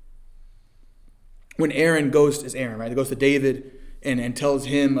 When Aaron goes to David and tells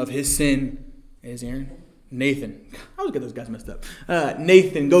him of his sin. Is Aaron? Nathan. I always get those guys messed up.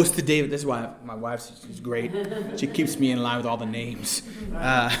 Nathan goes to David. This is why my wife is great. She keeps me in line with all the names.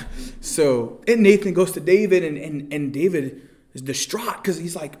 And Nathan goes to David, and David is distraught because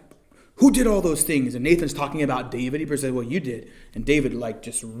he's like, who did all those things? And Nathan's talking about David. He says, well, you did. And David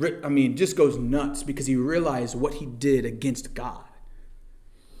just goes nuts because he realized what he did against God.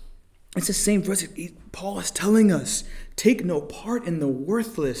 It's the same verse. Paul is telling us, take no part in the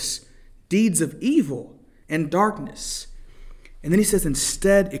worthless deeds of evil and darkness. And then he says,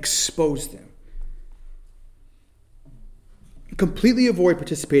 instead, expose them. Completely avoid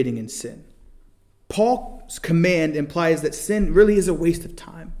participating in sin. Paul's command implies that sin really is a waste of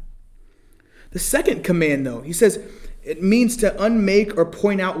time. The second command, though, he says it means to unmake or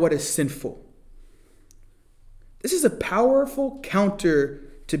point out what is sinful. This is a powerful counter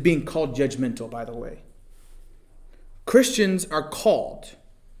to being called judgmental, by the way. Christians are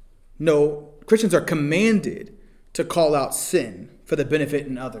commanded to call out sin for the benefit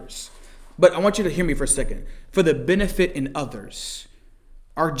in others. But I want you to hear me for a second. For the benefit in others.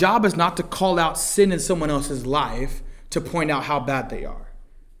 Our job is not to call out sin in someone else's life to point out how bad they are.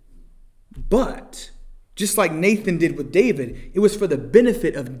 But, just like Nathan did with David, it was for the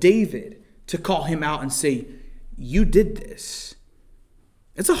benefit of David to call him out and say, you did this.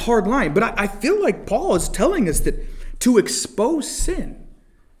 It's a hard line, but I feel like Paul is telling us that to expose sin.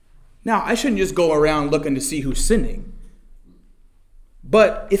 Now, I shouldn't just go around looking to see who's sinning.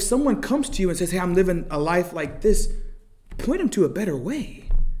 But if someone comes to you and says, hey, I'm living a life like this, point them to a better way.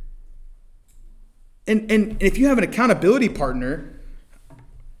 And if you have an accountability partner,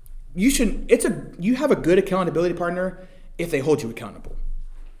 you have a good accountability partner if they hold you accountable.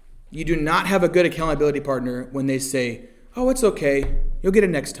 You do not have a good accountability partner when they say, oh, it's okay, you'll get it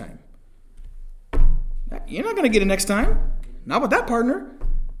next time. You're not going to get it next time. Not with that partner.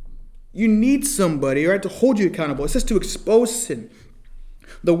 You need somebody, right, to hold you accountable. It says to expose sin.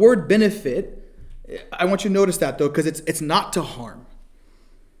 The word benefit, I want you to notice that, though, because it's not to harm.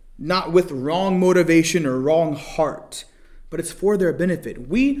 Not with wrong motivation or wrong heart, but it's for their benefit.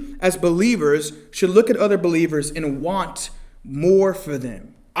 We, as believers, should look at other believers and want more for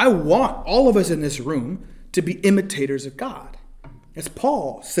them. I want all of us in this room to be imitators of God. As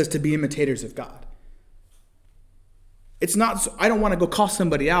Paul says, to be imitators of God. It's not, I don't want to go call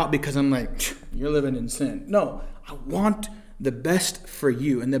somebody out because I'm like, you're living in sin. No, I want the best for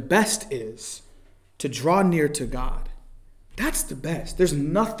you. And the best is to draw near to God. That's the best. There's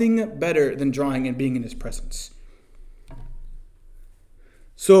nothing better than drawing and being in his presence.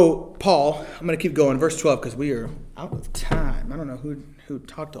 So Paul, I'm going to keep going. Verse 12, because we are out of time. I don't know who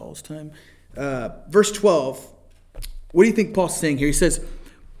talked all this time. Verse 12, what do you think Paul's saying here? He says,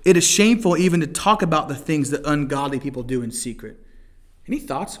 it is shameful even to talk about the things that ungodly people do in secret. Any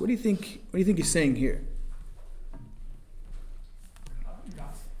thoughts? What do you think he's saying here?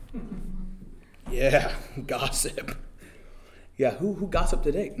 Yeah, gossip. Yeah, who gossiped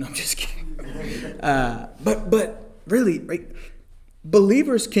today? No, I'm just kidding. But really, right?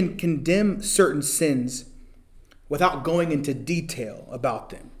 Believers can condemn certain sins without going into detail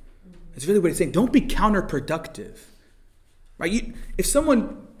about them. It's really what he's saying. Don't be counterproductive. Right? If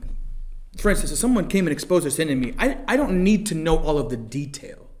someone, for instance, if someone came and exposed their sin to me, I don't need to know all of the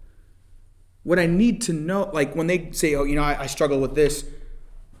detail. What I need to know, like when they say, oh, I struggle with this,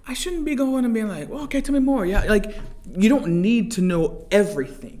 I shouldn't be going and being like, well, okay, tell me more. Yeah, like you don't need to know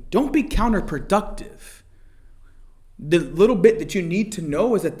everything. Don't be counterproductive. The little bit that you need to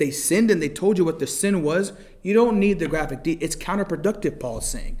know is that they sinned and they told you what the sin was. You don't need the graphic detail. It's counterproductive, Paul's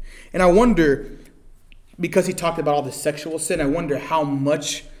saying. And I wonder, because he talked about all the sexual sin, I wonder how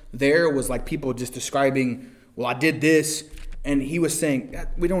much there was like people just describing, well, I did this. And he was saying,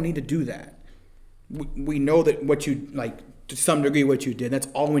 we don't need to do that. We know that what you, like, to some degree what you did. That's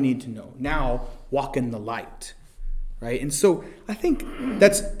all we need to know. Now, walk in the light. Right? And so I think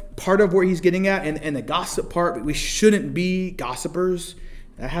that's part of where he's getting at. And the gossip part, we shouldn't be gossipers.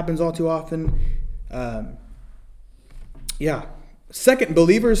 That happens all too often. Second,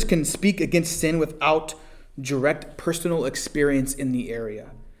 believers can speak against sin without direct personal experience in the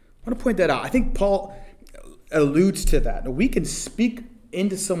area. I want to point that out. I think Paul alludes to that. We can speak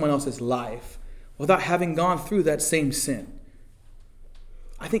into someone else's life without having gone through that same sin.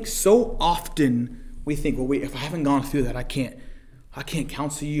 I think so often we think, well, if I haven't gone through that, I can't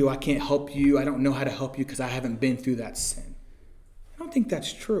counsel you, I can't help you, I don't know how to help you because I haven't been through that sin. I don't think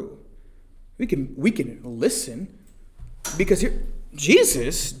that's true. We can listen because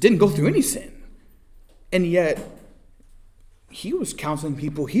Jesus didn't go through any sin. And yet he was counseling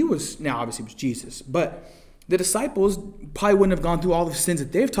people. Now obviously it was Jesus, but the disciples probably wouldn't have gone through all the sins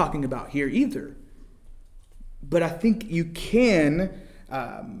that they're talking about here either. But I think you can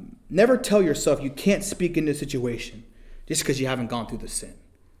never tell yourself you can't speak into a situation just because you haven't gone through the sin.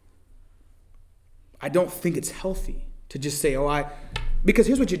 I don't think it's healthy to just say, because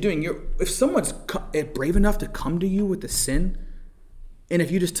here's what you're doing. If someone's brave enough to come to you with the sin, and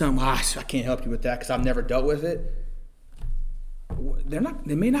if you just tell them, I can't help you with that because I've never dealt with it,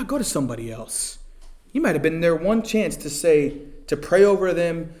 they may not go to somebody else. You might have been there one chance to pray over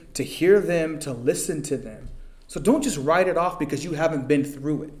them, to hear them, to listen to them. So don't just write it off because you haven't been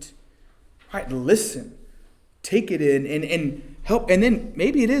through it. All right, listen. Take it in and help. And then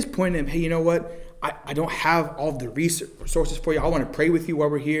maybe it is pointing them, hey, you know what? I don't have all the resources for you. I want to pray with you while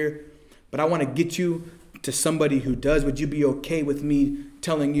we're here, but I want to get you to somebody who does. Would you be okay with me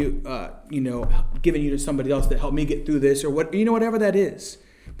telling you, giving you to somebody else to help me get through this or whatever that is.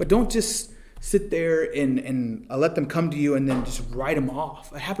 But don't just sit there and let them come to you and then just write them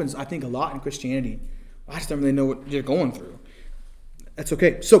off. It happens, I think, a lot in Christianity. I just don't really know what you're going through. That's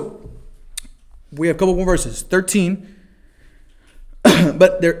okay. So we have a couple more verses. 13.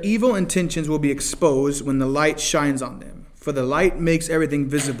 But their evil intentions will be exposed when the light shines on them. For the light makes everything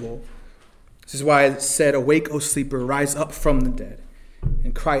visible. This is why it said, awake, O sleeper, rise up from the dead,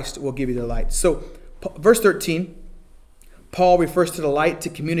 and Christ will give you the light. So verse 13, Paul refers to the light to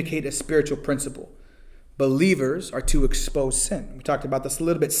communicate a spiritual principle. Believers are to expose sin. We talked about this a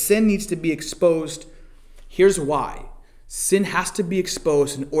little bit. Sin needs to be exposed. Here's why. Sin has to be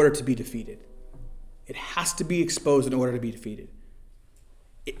exposed in order to be defeated. It has to be exposed in order to be defeated.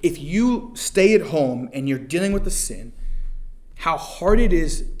 If you stay at home and you're dealing with the sin, how hard it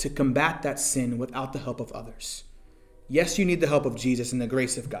is to combat that sin without the help of others. Yes, you need the help of Jesus and the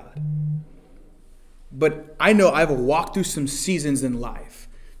grace of God. But I know I've walked through some seasons in life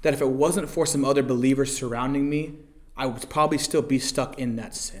that if it wasn't for some other believers surrounding me, I would probably still be stuck in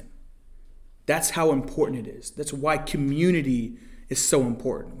that sin. That's how important it is. That's why community is so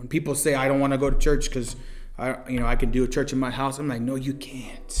important. When people say, I don't want to go to church because I can do a church in my house. I'm like, no, you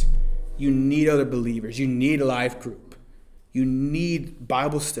can't. You need other believers. You need a life group. You need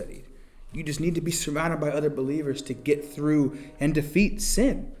Bible study. You just need to be surrounded by other believers to get through and defeat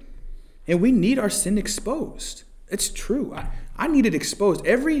sin. And we need our sin exposed. It's true. I need it exposed.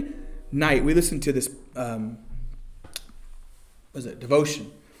 Every night we listen to this,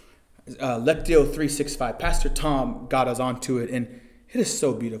 devotion. Lectio 365. Pastor Tom got us onto it, and it is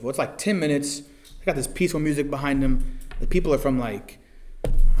so beautiful. It's like 10 minutes. They got this peaceful music behind them. The people are from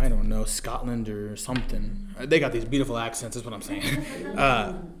Scotland or something. They got these beautiful accents, is what I'm saying.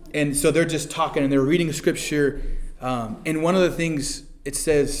 And so they're just talking and they're reading a scripture. And one of the things it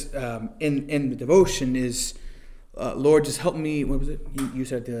says in the devotion is, Lord, just help me. What was it? You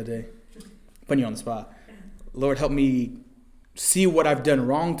said it the other day. Putting you on the spot. Lord, help me see what I've done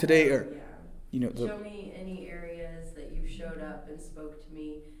wrong today. Or, show me any areas that you showed up and spoke to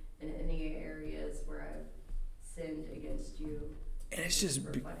me, and any areas where I've sinned against you. And it's just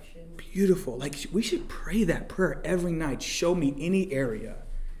beautiful. Like, we should pray that prayer every night. Show me any area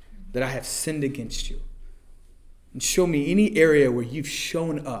that I have sinned against you. And show me any area where you've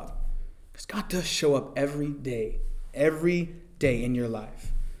shown up Because God does show up every day in your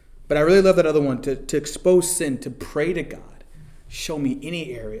life. But I really love that other one, to expose sin, to pray to God. Show me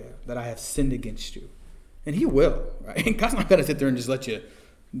any area that I have sinned against you. And he will, right? God's not going to sit there and just let you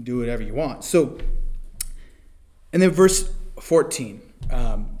do whatever you want. So, and then verse 14.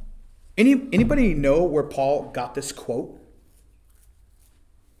 Anybody know where Paul got this quote?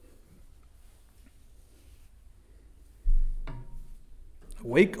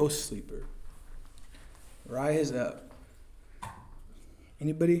 Awake, O sleeper. Rise up.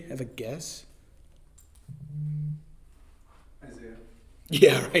 Anybody have a guess? Isaiah.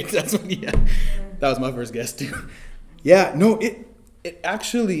 Yeah, right. That was my first guess too. Yeah, no, it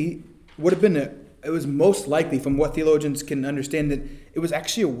actually would have been it was most likely, from what theologians can understand, that it was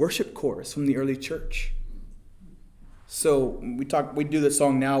actually a worship chorus from the early church. So we do the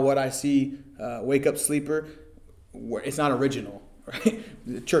song Now What I See, Wake Up Sleeper. It's not original, right?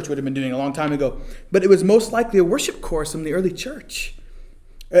 The church would have been doing it a long time ago. But it was most likely a worship chorus from the early church.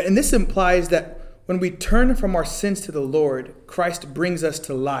 And this implies that when we turn from our sins to the Lord, Christ brings us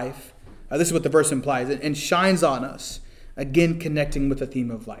to life. This is what the verse implies, and shines on us, again connecting with the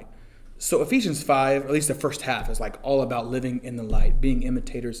theme of light. So Ephesians 5, at least the first half, is like all about living in the light, being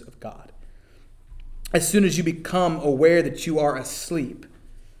imitators of God. As soon as you become aware that you are asleep,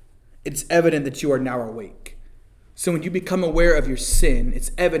 it's evident that you are now awake. So when you become aware of your sin,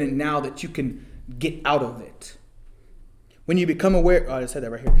 it's evident now that you can get out of it. When you become aware, I said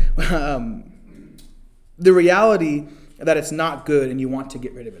that right here. The reality that it's not good and you want to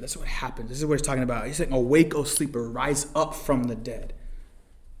get rid of it. That's what happens. This is what he's talking about. He's saying, awake, O sleeper, rise up from the dead.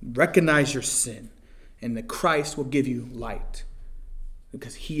 Recognize your sin, and the Christ will give you light,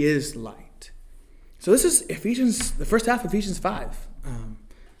 because he is light. So this is Ephesians, the first half of Ephesians 5.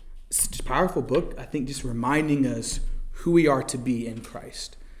 It's just a powerful book, I think, just reminding us who we are to be in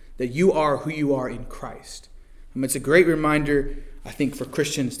Christ, that you are who you are in Christ. It's a great reminder, I think, for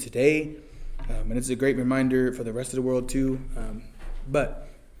Christians today, and it's a great reminder for the rest of the world too. But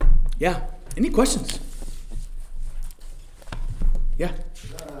yeah, any questions? Yeah.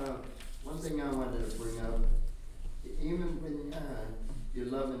 One thing I wanted to bring up, even when you're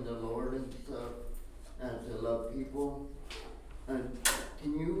loving the Lord and stuff, to love people, can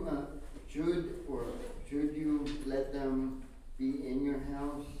you, should you let them be in your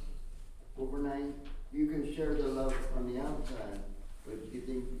house overnight? You can share the love on the outside, but do you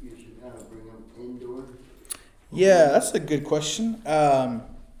think you should bring them indoors? Yeah, that's a good question.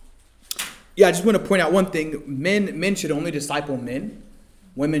 Yeah, I just want to point out one thing. Men should only disciple men.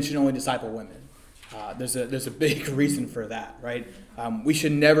 Women should only disciple women. There's a big reason for that, right? We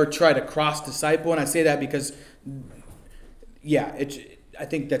should never try to cross-disciple, and I say that because, yeah, I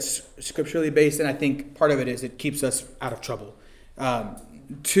think that's scripturally based, and I think part of it is it keeps us out of trouble.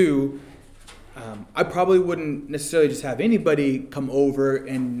 Two, I probably wouldn't necessarily just have anybody come over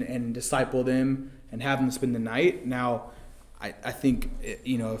and disciple them and have them spend the night. Now, I think,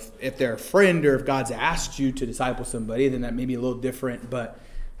 if they're a friend or if God's asked you to disciple somebody, then that may be a little different. But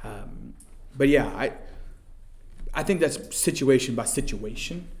yeah, I think that's situation by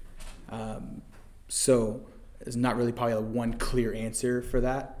situation. So there's not really probably one clear answer for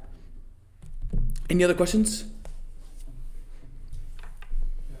that. Any other questions?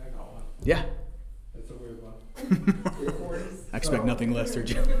 Yeah, I got one. Yeah. It's a weird one. I expect nothing less,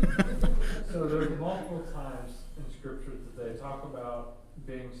 Sergio. So there's multiple times in Scripture that they talk about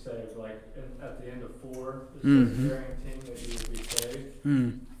being saved. Like at the end of 4, it says guaranteeing that you will be saved.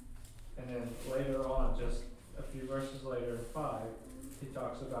 And then later on, just a few verses later in 5, he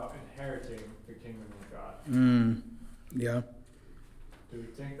talks about inheriting the kingdom of God. Yeah. Do we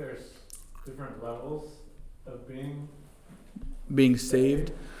think there's different levels of Being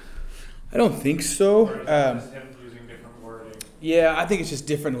saved? I don't think so. Or is it just him using different wording? Yeah, I think it's just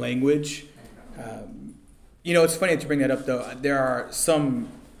different language. It's funny that you bring that up, though. There are some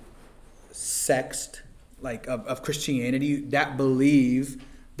sects of Christianity that believe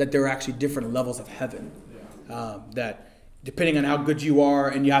that there are actually different levels of heaven. Yeah. That depending on how good you are,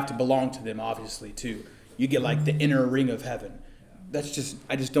 and you have to belong to them, obviously, too. You get the inner ring of heaven. I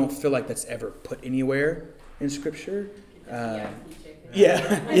just don't feel like that's ever put anywhere in Scripture. Yeah.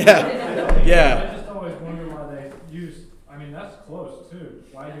 I just always wonder why they use, that's close too.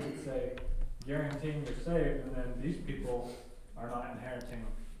 Why did it say guaranteeing you're saved, and then these people are not inheriting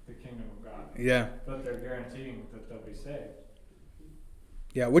the kingdom of God? Yeah. But they're guaranteeing that they'll be saved.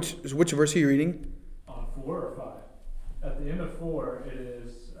 Yeah, which verse are you reading? On 4 or 5? At the end of 4, it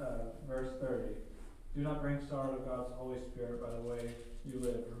is verse 30. Do not bring sorrow to God's Holy Spirit by the way you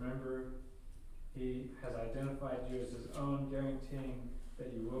live. Remember, he has identified you as his own, guaranteeing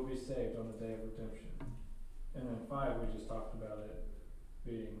that you will be saved on the day of redemption. And then 5, we just talked about it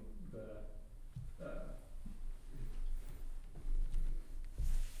being the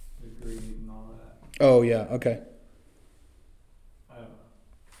greed and all that. Oh, yeah, okay. I don't know.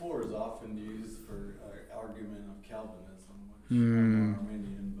 4 is often used for argument of Calvinism, which I'm not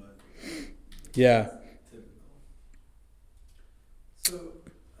Arminian, but Yeah. typical. So,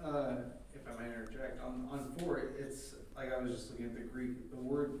 if I might interject, on 4, it's like I was just looking at the Greek. The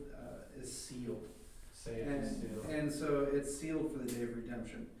word is sealed, Saved and sealed. and so it's sealed for the day of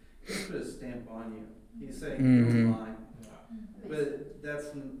redemption. He put a stamp on you. He's saying Mhm. you're mine, Yeah. but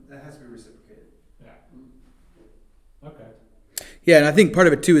that has to be reciprocated. Yeah. Okay. Yeah, and I think part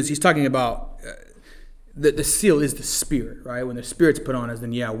of it too is he's talking about the seal is the Spirit, right? When the Spirit's put on us,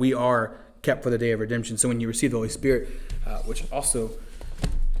 then yeah, we are kept for the day of redemption. So when you receive the Holy Spirit, which also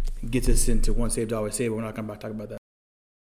gets us into once saved, always saved, but we're not going to talk about that